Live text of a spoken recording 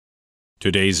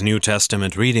Today's New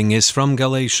Testament reading is from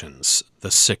Galatians, the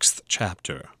 6th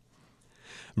chapter.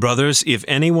 Brothers, if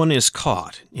anyone is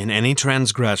caught in any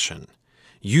transgression,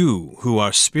 you who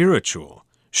are spiritual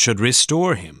should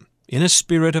restore him in a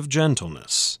spirit of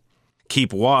gentleness.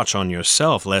 Keep watch on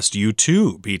yourself, lest you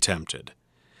too be tempted.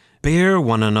 Bear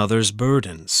one another's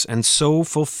burdens, and so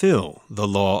fulfill the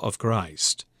law of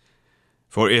Christ.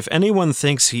 For if anyone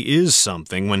thinks he is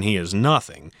something when he is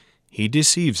nothing, he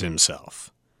deceives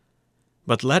himself.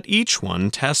 But let each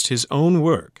one test his own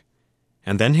work,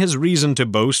 and then his reason to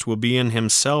boast will be in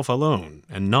himself alone,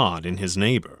 and not in his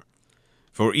neighbor.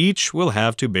 For each will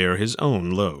have to bear his own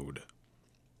load.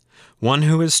 One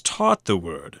who is taught the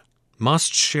word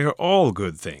must share all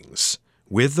good things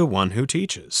with the one who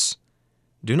teaches.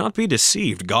 Do not be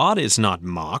deceived, God is not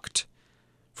mocked.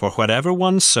 For whatever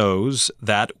one sows,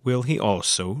 that will he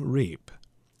also reap.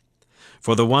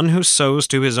 For the one who sows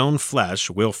to his own flesh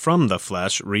will from the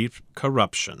flesh reap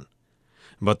corruption.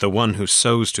 But the one who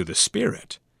sows to the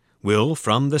Spirit will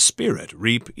from the Spirit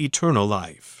reap eternal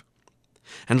life.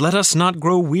 And let us not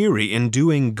grow weary in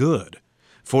doing good,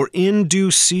 for in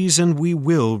due season we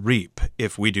will reap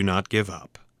if we do not give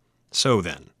up. So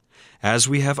then, as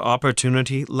we have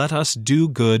opportunity, let us do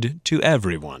good to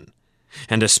everyone,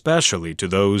 and especially to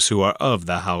those who are of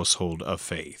the household of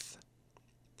faith.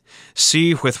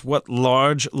 See with what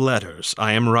large letters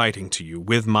I am writing to you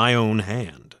with my own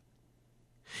hand.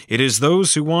 It is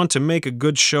those who want to make a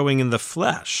good showing in the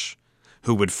flesh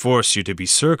who would force you to be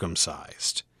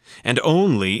circumcised, and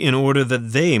only in order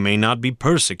that they may not be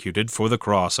persecuted for the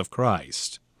cross of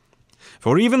Christ.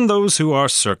 For even those who are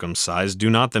circumcised do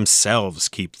not themselves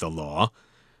keep the law,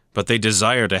 but they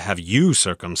desire to have you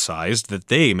circumcised, that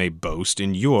they may boast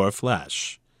in your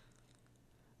flesh.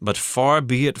 But far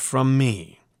be it from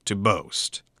me to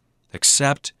boast,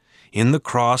 except in the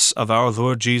cross of our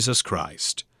Lord Jesus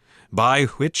Christ, by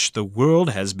which the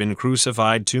world has been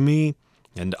crucified to me,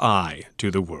 and I to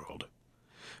the world.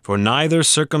 For neither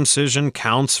circumcision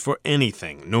counts for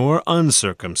anything, nor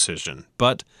uncircumcision,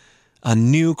 but a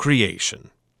new creation.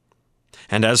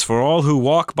 And as for all who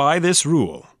walk by this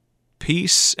rule,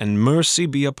 peace and mercy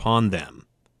be upon them,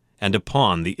 and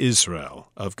upon the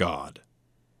Israel of God.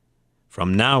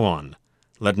 From now on,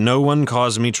 let no one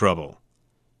cause me trouble,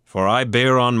 for I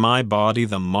bear on my body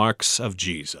the marks of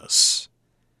Jesus.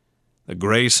 The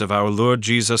grace of our Lord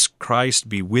Jesus Christ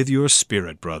be with your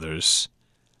spirit, brothers.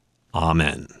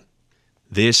 Amen.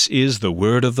 This is the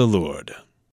word of the Lord.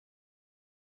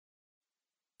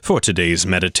 For today's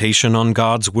meditation on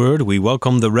God's Word, we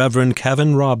welcome the Reverend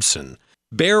Kevin Robson.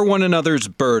 Bear one another's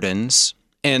burdens,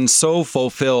 and so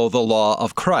fulfill the law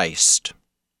of Christ.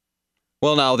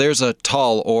 Well, now, there's a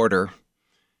tall order.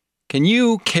 Can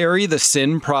you carry the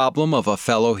sin problem of a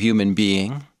fellow human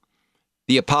being?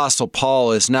 The Apostle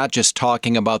Paul is not just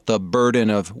talking about the burden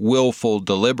of willful,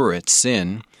 deliberate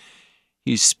sin.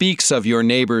 He speaks of your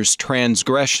neighbor's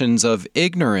transgressions of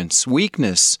ignorance,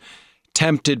 weakness,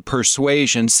 tempted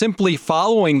persuasion, simply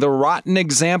following the rotten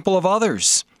example of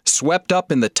others, swept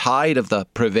up in the tide of the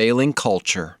prevailing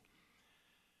culture.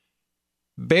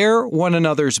 Bear one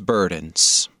another's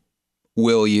burdens.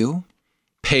 Will you?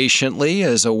 Patiently,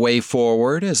 as a way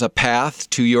forward, as a path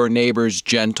to your neighbor's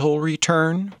gentle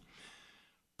return?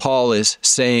 Paul is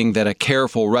saying that a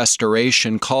careful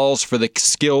restoration calls for the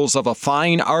skills of a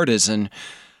fine artisan,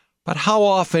 but how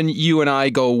often you and I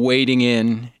go wading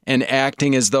in and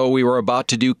acting as though we were about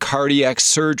to do cardiac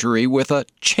surgery with a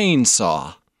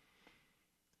chainsaw.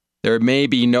 There may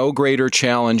be no greater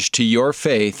challenge to your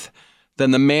faith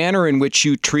than the manner in which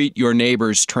you treat your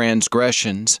neighbor's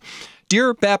transgressions.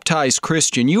 Dear baptized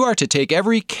Christian, you are to take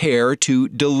every care to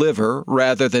deliver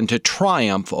rather than to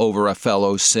triumph over a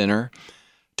fellow sinner,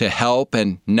 to help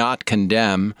and not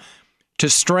condemn, to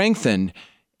strengthen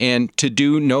and to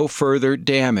do no further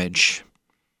damage.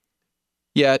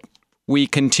 Yet, we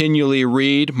continually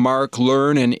read, mark,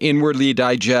 learn, and inwardly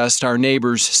digest our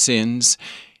neighbor's sins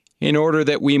in order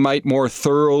that we might more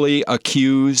thoroughly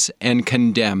accuse and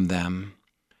condemn them.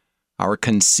 Our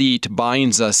conceit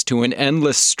binds us to an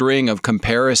endless string of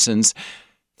comparisons.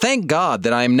 Thank God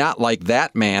that I am not like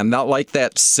that man, not like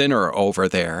that sinner over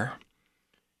there.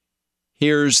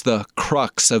 Here's the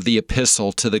crux of the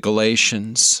epistle to the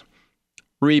Galatians.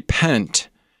 Repent.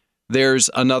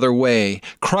 There's another way,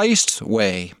 Christ's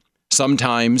way.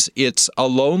 Sometimes it's a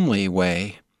lonely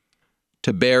way.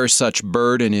 To bear such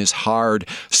burden is hard,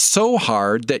 so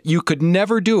hard that you could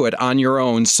never do it on your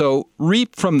own. So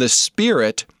reap from the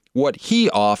Spirit what He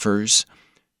offers,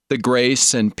 the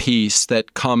grace and peace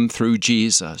that come through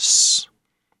Jesus.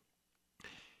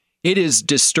 It is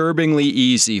disturbingly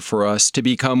easy for us to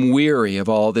become weary of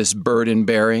all this burden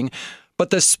bearing, but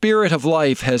the Spirit of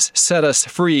life has set us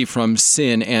free from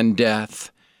sin and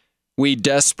death. We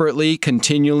desperately,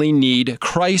 continually need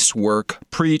Christ's work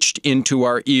preached into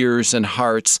our ears and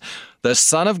hearts, the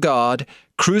Son of God,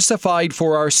 crucified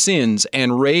for our sins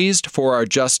and raised for our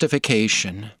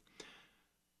justification.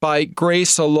 By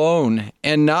grace alone,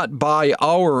 and not by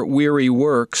our weary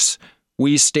works,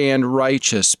 we stand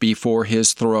righteous before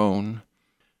His throne.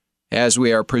 As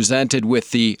we are presented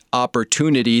with the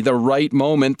opportunity, the right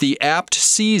moment, the apt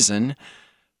season,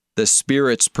 the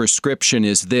Spirit's prescription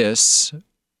is this: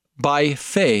 by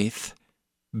faith,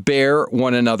 bear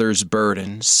one another's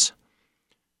burdens.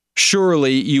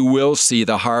 Surely you will see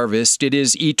the harvest. It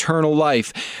is eternal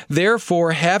life.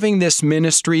 Therefore, having this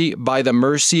ministry by the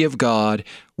mercy of God,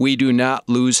 we do not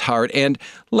lose heart, and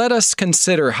let us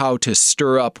consider how to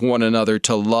stir up one another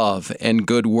to love and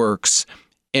good works,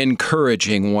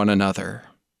 encouraging one another.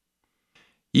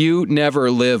 You never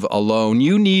live alone.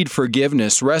 You need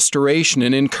forgiveness, restoration,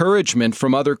 and encouragement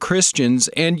from other Christians,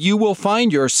 and you will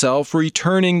find yourself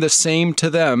returning the same to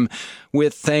them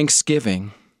with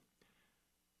thanksgiving.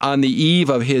 On the eve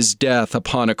of His death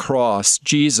upon a cross,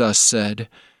 Jesus said,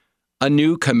 "A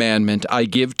new commandment I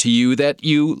give to you, that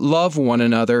you love one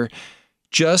another.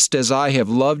 Just as I have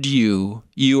loved you,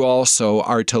 you also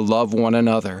are to love one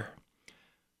another."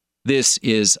 This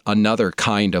is another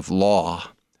kind of law,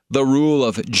 the rule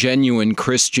of genuine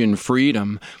Christian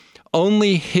freedom.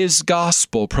 Only His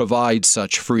gospel provides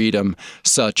such freedom,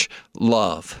 such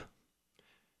love.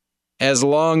 As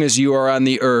long as you are on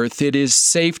the earth, it is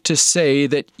safe to say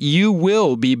that you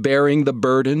will be bearing the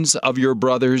burdens of your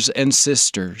brothers and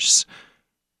sisters.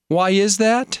 Why is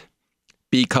that?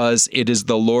 Because it is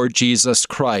the Lord Jesus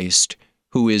Christ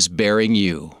who is bearing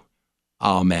you.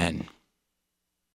 Amen.